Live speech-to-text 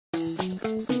Hi,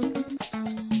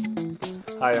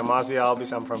 I'm Ozzie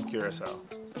Albies. I'm from Curacao.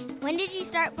 When did you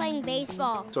start playing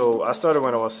baseball? So I started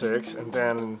when I was 6, and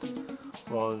then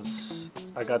once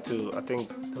I got to,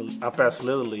 I passed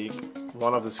Little League,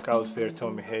 one of the scouts there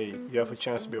told me, hey, you have a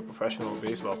chance to be a professional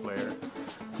baseball player.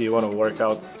 Do you want to work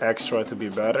out extra to be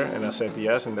better? And I said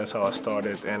yes, and that's how I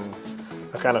started. And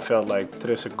I kind of felt like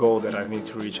there's a goal that I need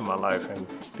to reach in my life, and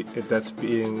that's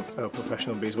being a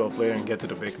professional baseball player and get to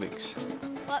the big leagues.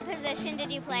 What position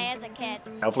did you play as a kid?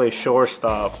 I played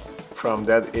shortstop from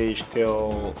that age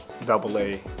till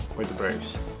AA with the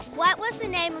Braves. What was the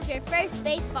name of your first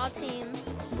baseball team?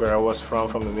 Where I was from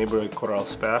the neighborhood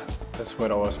Corralspech. That's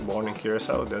where I was born in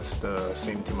Curacao. That's the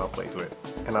same team I played with.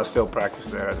 And I still practice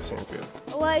there at the same field.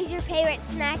 What was your favorite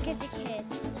snack as a kid?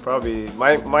 Probably,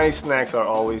 my snacks are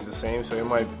always the same, so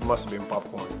must have been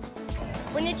popcorn.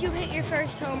 When did you hit your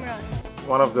first home run?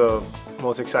 One of the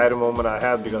most exciting moments I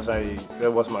had, because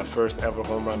that was my first ever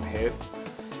home run hit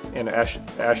in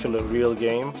actually a real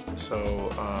game. So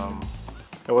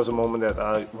it was a moment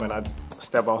that when I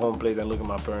stepped on home plate and looked at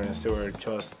my parents, they were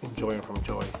just enjoying from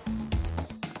joy.